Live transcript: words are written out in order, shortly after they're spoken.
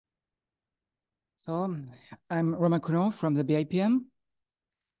So I'm Romain Coulon from the BIPM.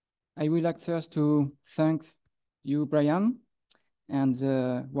 I would like first to thank you, Brian, and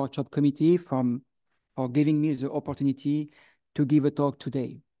the workshop committee for giving me the opportunity to give a talk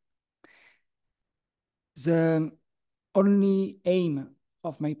today. The only aim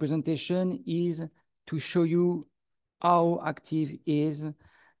of my presentation is to show you how active is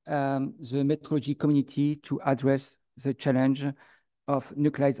the metrology community to address the challenge of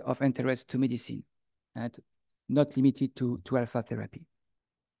nuclides of interest to medicine, and not limited to alpha therapy.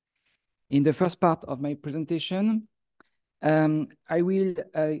 In the first part of my presentation, I will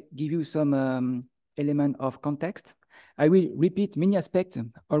give you some element of context. I will repeat many aspects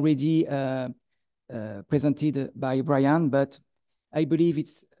already presented by Brian, but I believe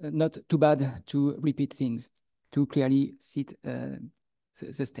it's not too bad to repeat things to clearly set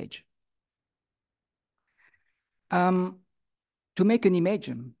the stage. To make an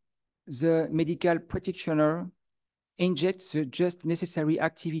image, the medical practitioner injects the just necessary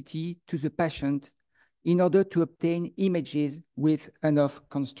activity to the patient in order to obtain images with enough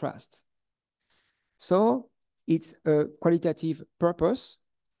contrast. So it's a qualitative purpose,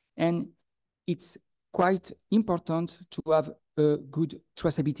 and it's quite important to have a good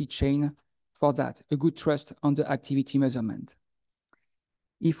traceability chain for that, a good trust on the activity measurement.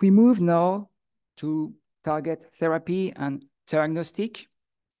 If we move now to target therapy and diagnostic,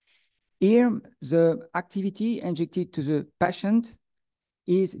 here the activity injected to the patient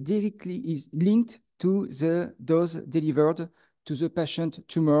is linked to the dose delivered to the patient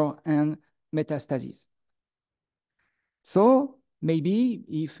tumor and metastasis. So maybe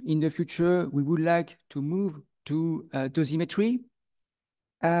if in the future we would like to move to dosimetry,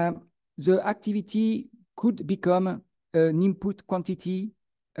 the activity could become an input quantity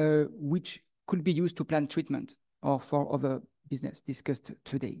which could be used to plan treatment or for other business discussed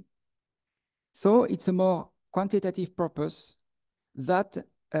today. So it's a more quantitative purpose that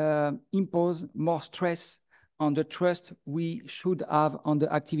impose more stress on the trust we should have on the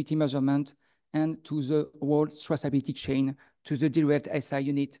activity measurement and to the whole traceability chain to the derived SI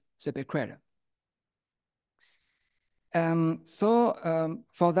unit, the becquerel.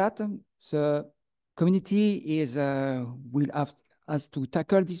 For that, the community has to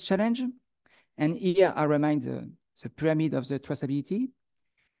tackle this challenge. And here I remind the pyramid of the traceability.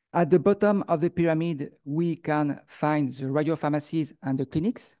 At the bottom of the pyramid, we can find the radiopharmacies and the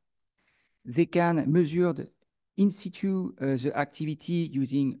clinics. They can measure in situ the activity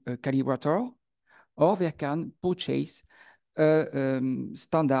using a calibrator, or they can purchase a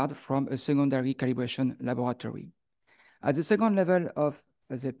standard from a secondary calibration laboratory. At the second level of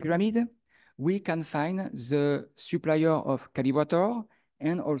the pyramid, we can find the supplier of calibrator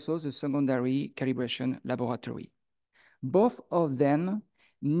and also the secondary calibration laboratory. Both of them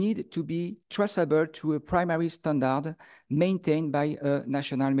need to be traceable to a primary standard maintained by a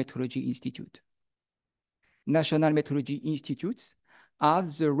National Metrology Institute. National Metrology Institutes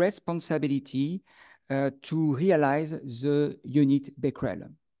have the responsibility to realize the unit becquerel.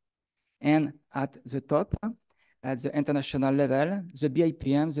 And at the top, at the international level, the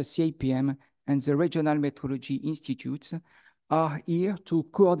BIPM, the CIPM, and the regional metrology institutes are here to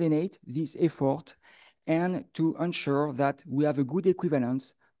coordinate this effort and to ensure that we have a good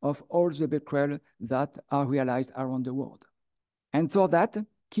equivalence of all the becquerel that are realized around the world. And for that,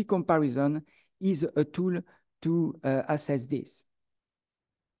 key comparison is a tool to assess this.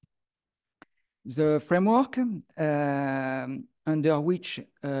 The framework under which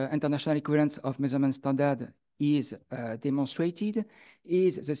international equivalence of measurement standard is demonstrated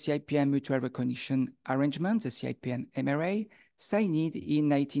is the CIPM Mutual Recognition Arrangement, the CIPM MRA, signed in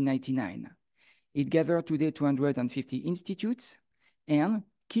 1999. It gathered today 250 institutes, and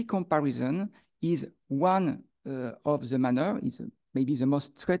key comparison is one of the manner, is maybe the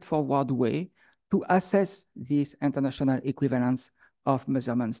most straightforward way to assess this international equivalence of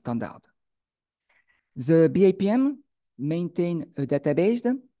measurement standard. The BIPM maintain a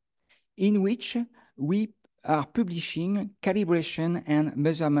database in which we are publishing calibration and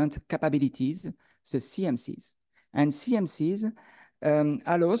measurement capabilities, the CMCs. And CMCs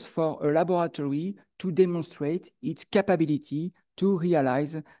allows for a laboratory to demonstrate its capability to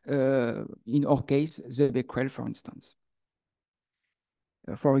realize, in our case, the becquerel, for instance,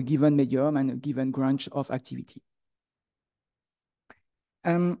 for a given medium and a given range of activity.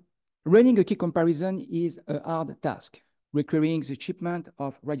 Running a key comparison is a hard task, requiring the shipment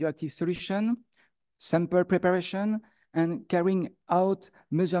of radioactive solution, sample preparation, and carrying out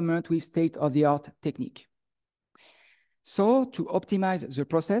measurement with state-of-the-art technique. So to optimize the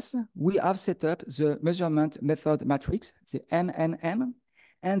process, we have set up the measurement method matrix, the MMM,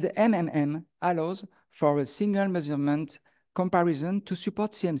 And the MMM allows for a single measurement comparison to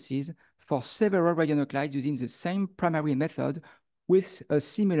support CMCs for several radionuclides using the same primary method with a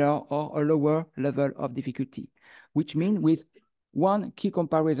similar or a lower level of difficulty, which means with one key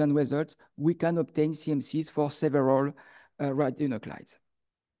comparison result, we can obtain CMCs for several radionuclides.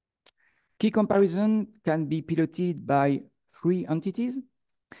 Key comparison can be piloted by three entities.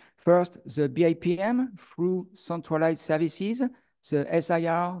 First, the BIPM through centralized services, the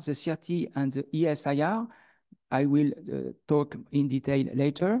SIR, the CRT, and the ESIR. I will talk in detail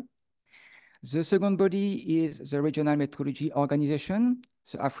later. The second body is the Regional Metrology Organization,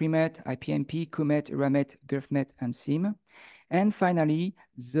 so AFRIMET, IPMP, COMET, RAMET, GulfMet, and SIM. And finally,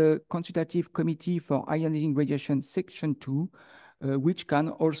 the Consultative Committee for Ionizing Radiation Section 2, which can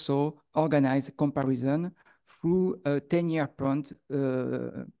also organize comparison through a 10-year plan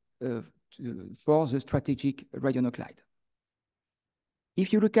for the strategic radionuclide.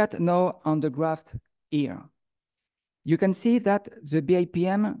 If you look at now on the graph here, you can see that the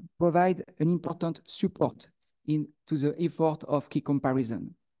BIPM provide an important support to the effort of key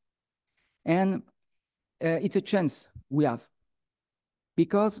comparison. And it's a chance we have,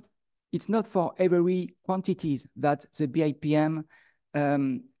 because it's not for every quantities that the BIPM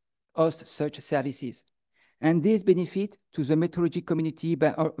hosts such services. And this benefit to the metrology community,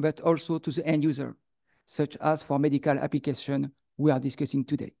 but also to the end user, such as for medical application we are discussing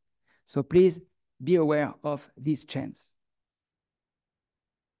today. So please be aware of this chance.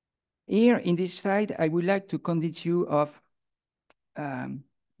 Here in this slide, I would like to convince you of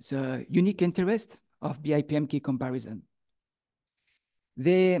the unique interest of BIPM key comparison.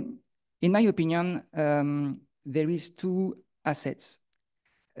 In my opinion, there is two assets.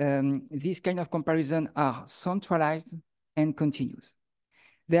 These kind of comparison are centralized and continuous.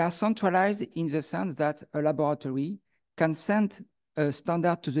 They are centralized in the sense that a laboratory can send a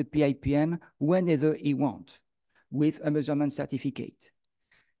standard to the BIPM whenever it wants with a measurement certificate.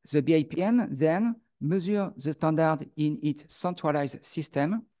 The BIPM then measures the standard in its centralized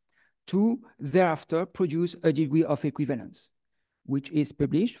system to thereafter produce a degree of equivalence, which is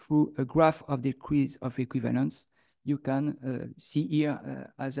published through a graph of degrees of equivalence you can see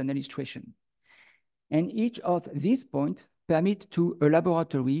here as an illustration. And each of these points permit to a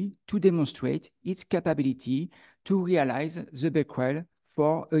laboratory to demonstrate its capability to realize the becquerel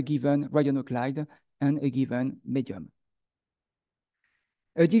for a given radionuclide and a given medium.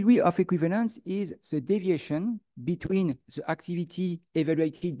 A degree of equivalence is the deviation between the activity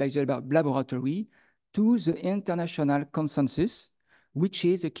evaluated by the laboratory to the international consensus, which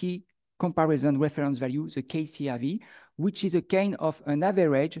is a key comparison reference value, the KCRV, which is a kind of an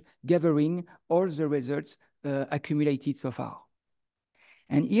average gathering all the results accumulated so far.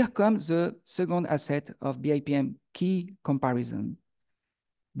 And here comes the second asset of BIPM key comparison,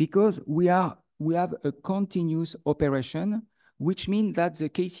 because we have a continuous operation, which means that the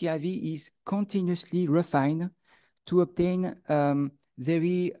KCRV is continuously refined to obtain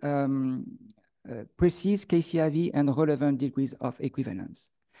very precise KCRV and relevant degrees of equivalence.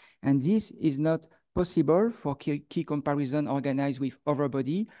 And this is not possible for key comparison organized with other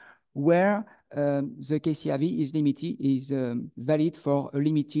body, where the KCRV is limited, is valid for a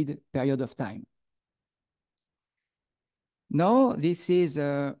limited period of time. Now, this is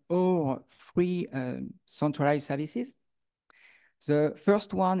our three centralized services. The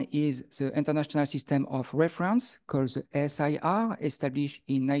first one is the International System of Reference, called the SIR, established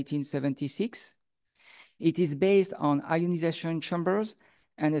in 1976. It is based on ionization chambers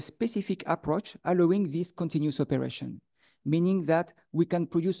and a specific approach allowing this continuous operation, meaning that we can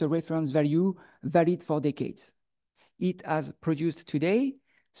produce a reference value valid for decades. It has produced today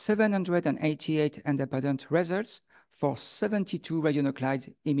 788 independent results for 72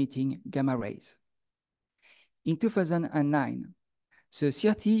 radionuclides emitting gamma rays. In 2009, the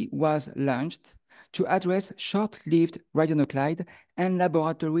CRT was launched to address short-lived radionuclide and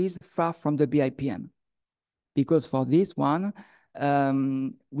laboratories far from the BIPM, because for this one,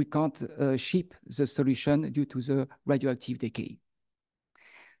 we can't ship the solution due to the radioactive decay.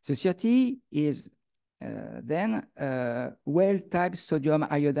 The CRT is then a well-typed sodium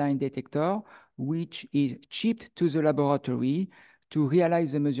iodine detector, which is shipped to the laboratory to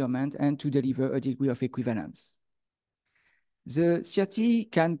realize the measurement and to deliver a degree of equivalence. The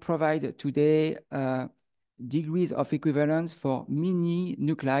CRT can provide today degrees of equivalence for many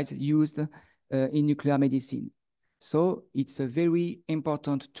nuclides used in nuclear medicine. So it's a very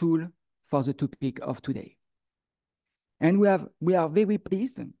important tool for the topic of today. And we are very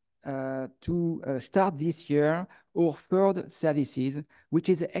pleased to start this year our third services, which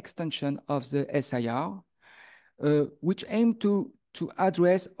is the extension of the SIR, which aim to to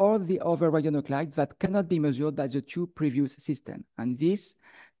address all the other radionuclides that cannot be measured by the two previous systems. And this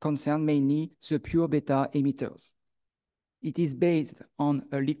concerns mainly the pure beta emitters. It is based on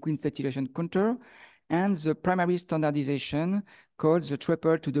a liquid saturation counter and the primary standardization called the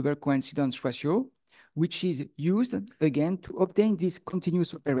triple to double coincidence ratio, which is used again to obtain this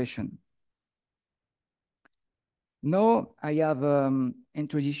continuous operation. Now I have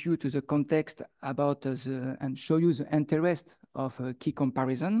introduced you to the context about and show you the interest of key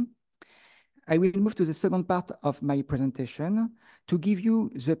comparison. I will move to the second part of my presentation to give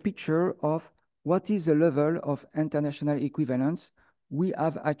you the picture of what is the level of international equivalence we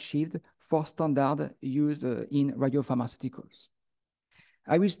have achieved for standard used in radiopharmaceuticals.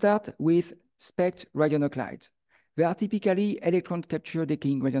 I will start with SPECT radionuclides. They are typically electron capture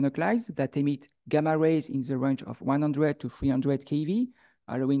decaying radionuclides that emit gamma rays in the range of 100 to 300 keV,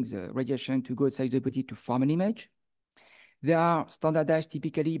 allowing the radiation to go outside the body to form an image. They are standardized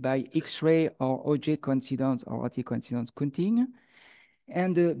typically by X-ray or OJ coincidence or OT coincidence counting.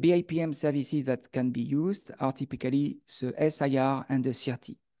 And the BIPM services that can be used are typically the SIR and the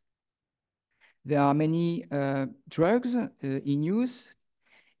CRT. There are many drugs in use,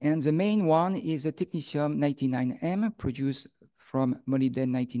 and the main one is the technetium-99m produced from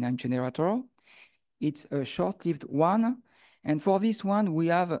molybdenum-99 generator. It's a short-lived one, and for this one, we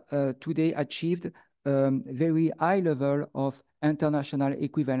have today achieved very high level of international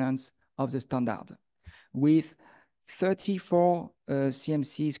equivalence of the standard, with 34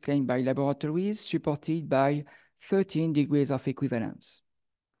 CMCs claimed by laboratories, supported by 13 degrees of equivalence.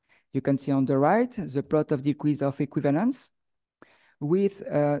 You can see on the right the plot of degrees of equivalence with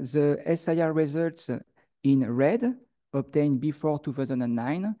the SIR results in red, obtained before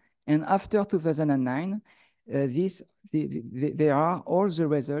 2009, and after 2009, there are all the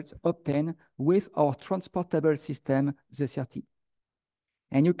results obtained with our transportable system, the CRT.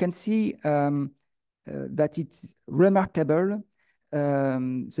 And you can see that it's remarkable,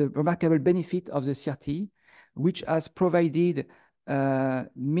 the remarkable benefit of the CRT, which has provided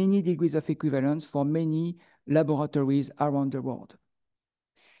many degrees of equivalence for many laboratories around the world.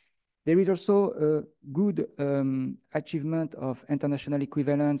 There is also a good achievement of international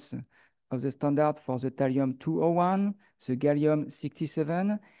equivalence of the standard for the thallium-201, the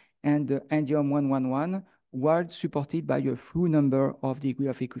gallium-67, and the indium-111, while supported by a few number of degrees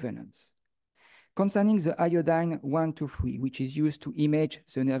of equivalence. Concerning the iodine-123, which is used to image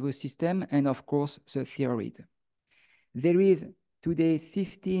the nervous system and, of course, the thyroid. There is today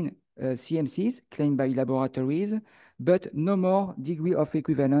 15 CMCs claimed by laboratories, but no more degree of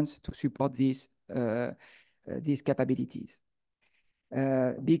equivalence to support these capabilities.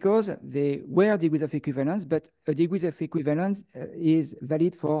 Because they were degrees of equivalence, but a degree of equivalence is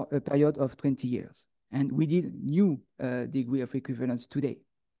valid for a period of 20 years. And we did new degree of equivalence today.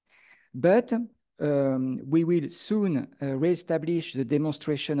 But we will soon reestablish the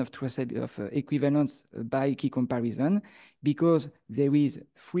demonstration of equivalence by key comparison, because there is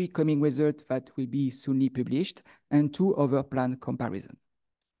 3 coming results that will be soonly published and 2 other planned comparison.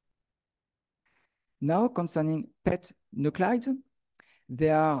 Now, concerning PET nuclides, they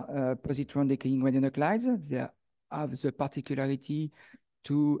are positron decaying radionuclides. They have the particularity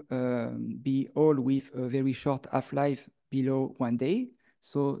to be all with a very short half-life below 1 day.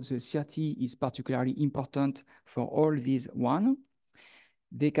 So the CRT is particularly important for all these one.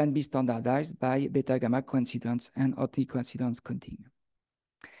 They can be standardized by beta-gamma coincidence and OT coincidence counting.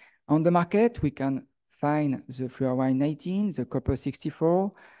 On the market, we can find the fluorine-19, the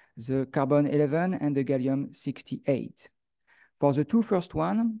copper-64, the carbon-11, and the gallium-68. For the 2 first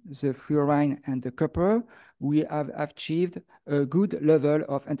one, the fluorine and the copper, we have achieved a good level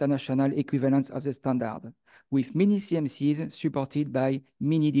of international equivalence of the standard, with many CMCs supported by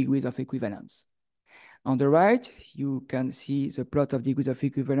many degrees of equivalence. On the right, you can see the plot of degrees of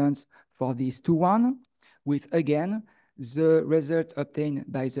equivalence for these 2-1, with, again, the result obtained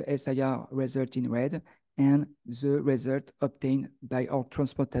by the SIR result in red and the result obtained by our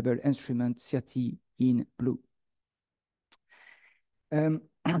transportable instrument CRT in blue.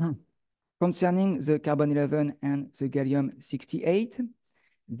 Concerning the carbon-11 and the gallium-68,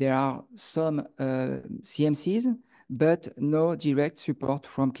 there are some CMCs, but no direct support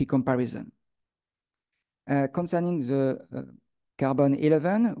from key comparison. Concerning the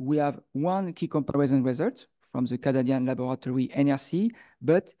carbon-11, we have 1 key comparison result from the Canadian laboratory NRC,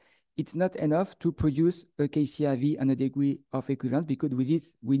 but it's not enough to produce a KCRV and a degree of equivalence, because with it,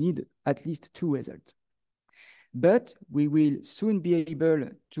 we need at least 2 results. But we will soon be able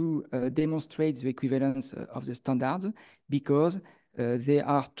to demonstrate the equivalence of the standards, because there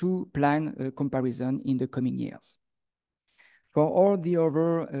are 2 planned comparisons in the coming years. For all the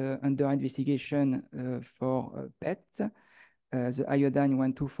other under investigation for PET, the iodine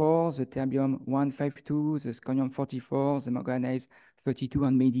 124, the terbium 152, the scandium 44, the manganese 32,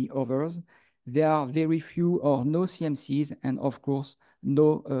 and many others, there are very few or no CMCs, and of course,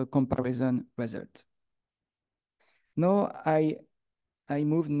 no comparison result. Now I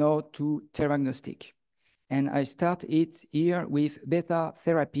move now to diagnostic, and I start it here with beta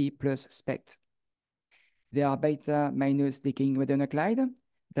therapy plus SPECT. There are beta minus decaying radionuclide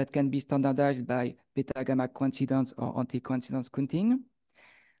that can be standardized by beta gamma coincidence or anti-coincidence counting.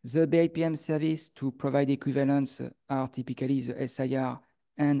 The BIPM service to provide equivalence are typically the SIR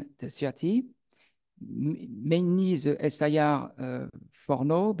and the CRT. Mainly the SIR for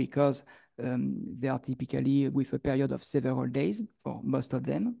now, because they are typically with a period of several days for most of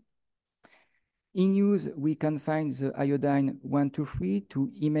them. In use, we can find the iodine 123 to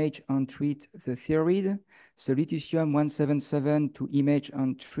image and treat the thyroid, the lutetium 177 to image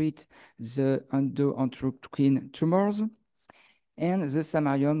and treat the endoendocrine tumors, and the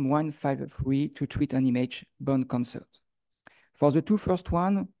samarium 153 to treat and image bone cancer. For the two first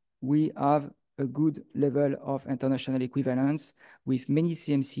one, we have a good level of international equivalence with many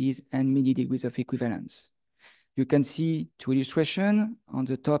CMCs and many degrees of equivalence. You can see two illustrations on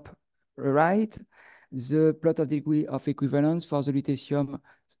the top right, the plot of degree of equivalence for the lutetium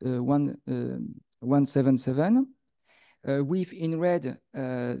 177, with in red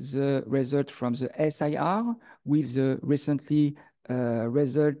the result from the SIR, with the recently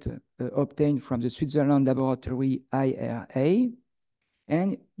result obtained from the Switzerland laboratory IRA.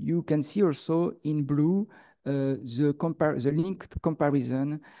 And you can see also in blue the linked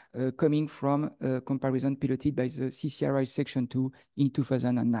comparison coming from a comparison piloted by the CCRI Section 2 in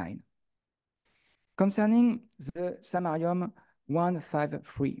 2009. Concerning the samarium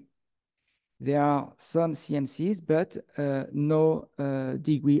 153, there are some CMCs, but no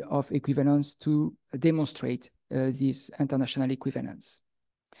degree of equivalence to demonstrate this international equivalence.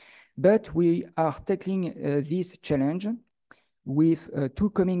 But we are tackling this challenge with two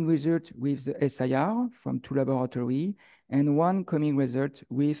coming results with the SIR from two laboratories and one coming result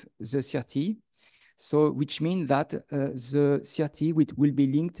with the CRT. So which means that the CRT will be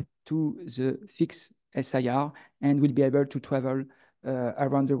linked to the fixed SIR and will be able to travel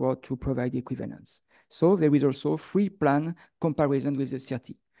around the world to provide equivalence. So there is also free plan comparison with the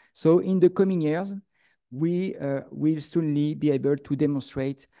CRT. So in the coming years, we will soon be able to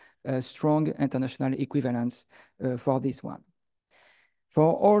demonstrate strong international equivalence for this one.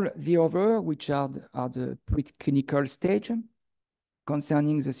 For all the other, which are the preclinical stage,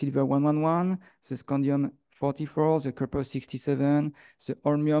 concerning the silver 111, the scandium 44, the copper 67, the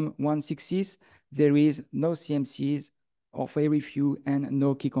holmium 166, there is no CMCs or very few and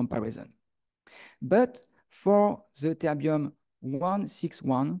no key comparison. But for the terbium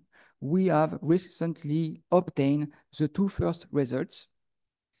 161, we have recently obtained the two first results.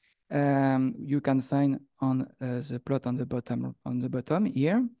 You can find on the plot on the bottom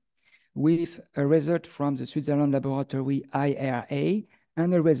here, with a result from the Switzerland laboratory IRA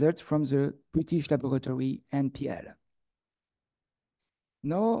and a result from the British laboratory NPL.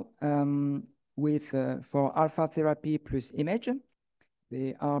 Now, for alpha therapy plus image,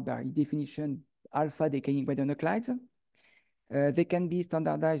 they are by definition alpha decaying radionuclides. They can be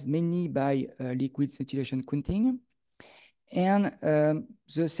standardized mainly by liquid scintillation counting. And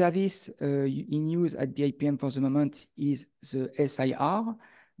the service in use at BIPM for the moment is the SIR,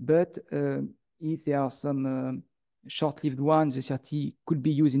 but if there are some short-lived ones, the CRT could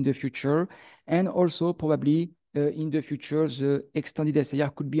be used in the future. And also probably in the future, the extended SIR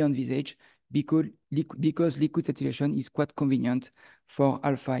could be envisaged because liquid scintillation is quite convenient for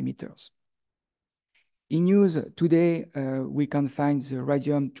alpha emitters. In use today, we can find the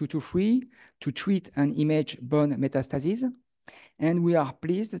radium-223 to treat and image bone metastases. And we are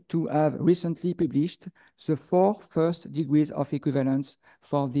pleased to have recently published the 4 first degrees of equivalence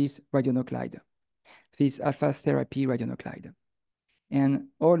for this radionuclide, this alpha therapy radionuclide. And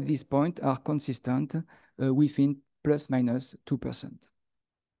all these points are consistent within plus minus 2%.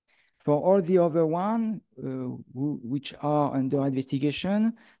 For all the other ones, which are under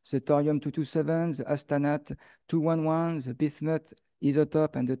investigation, the thorium-227, the astanate 211, the bismuth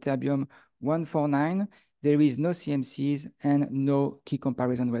isotope, and the terbium 149, there is no CMCs and no key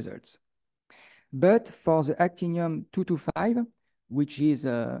comparison results. But for the actinium-225, which is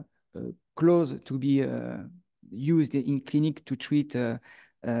close to be used in clinic to treat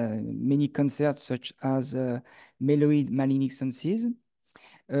many cancers such as myeloid malignancies,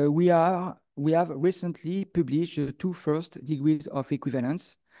 we have recently published the 2 first degrees of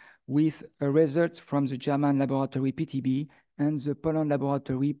equivalence with a result from the German laboratory PTB and the Poland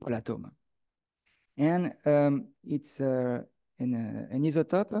laboratory Polatome. And it's an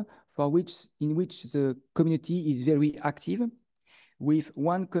isotope in which the community is very active, with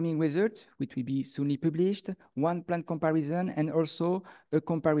one coming result, which will be soonly published, one plan comparison, and also a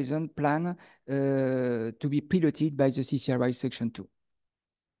comparison plan to be piloted by the CCRI section 2.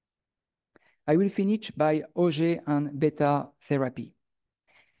 I will finish by Auger and beta therapy.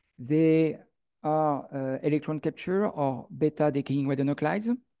 They are electron capture or beta decaying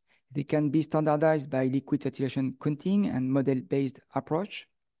radionuclides. They can be standardized by liquid saturation counting and model-based approach.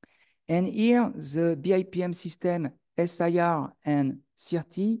 And here, the BIPM system SIR and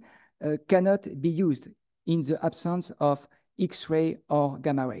CRT cannot be used in the absence of X-ray or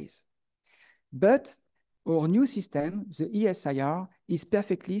gamma rays. But our new system, the ESIR, is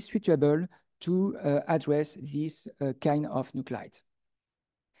perfectly suitable to address this kind of nuclides.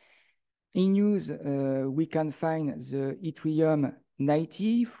 In use, we can find the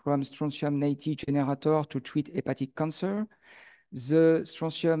yttrium-90 from strontium-90 generator to treat hepatic cancer, the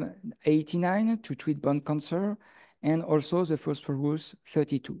strontium-89 to treat bone cancer, and also the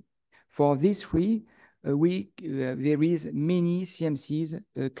phosphorus-32. For these three, there is many CMCs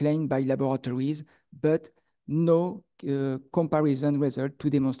claimed by laboratories, but no comparison result to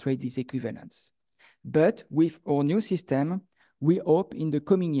demonstrate this equivalence. But with our new system, we hope in the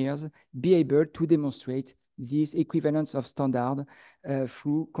coming years be able to demonstrate this equivalence of standard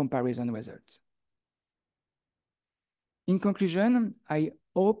through comparison results. In conclusion, I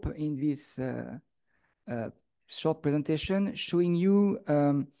hope in this short presentation showing you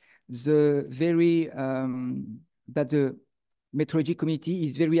that the metrology community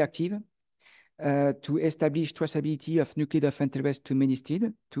is very active to establish traceability of nuclide of interest to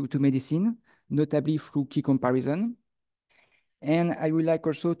medicine, notably through key comparison. And I would like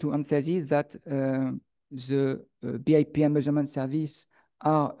also to emphasize that the BIPM measurement service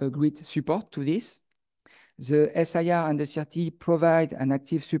are a great support to this. The SIR and the CRT provide an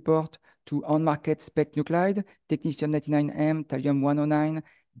active support to on-market spec nuclide, technetium-99M, thallium-109,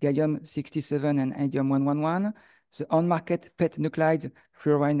 gallium-67, and indium-111. The on-market PET nuclides,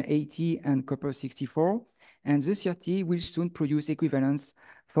 fluorine-80 and copper-64. And the CRT will soon produce equivalents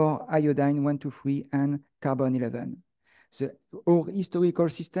for iodine-123 and carbon-11. Our historical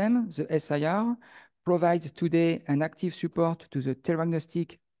system, the SIR, provides today an active support to the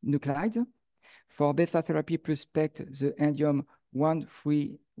theragnostic nuclides. For beta therapy plus SPECT, the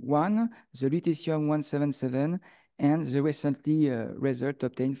indium-131, the lutetium-177, and the recently result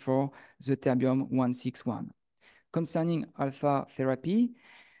obtained for the terbium-161. Concerning alpha therapy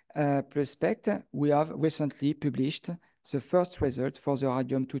plus SPECT, we have recently published the first result for the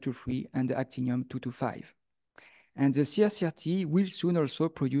radium-223 and the actinium-225. And the CRT will soon also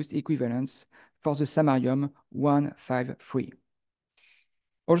produce equivalents for the samarium-153.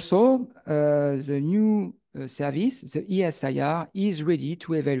 Also, the new service, the ESIR, is ready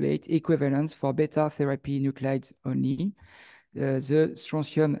to evaluate equivalence for beta therapy nuclides only, the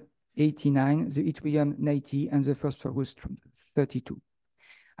strontium-89, the yttrium-90, and the phosphorus-32.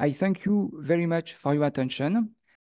 I thank you very much for your attention.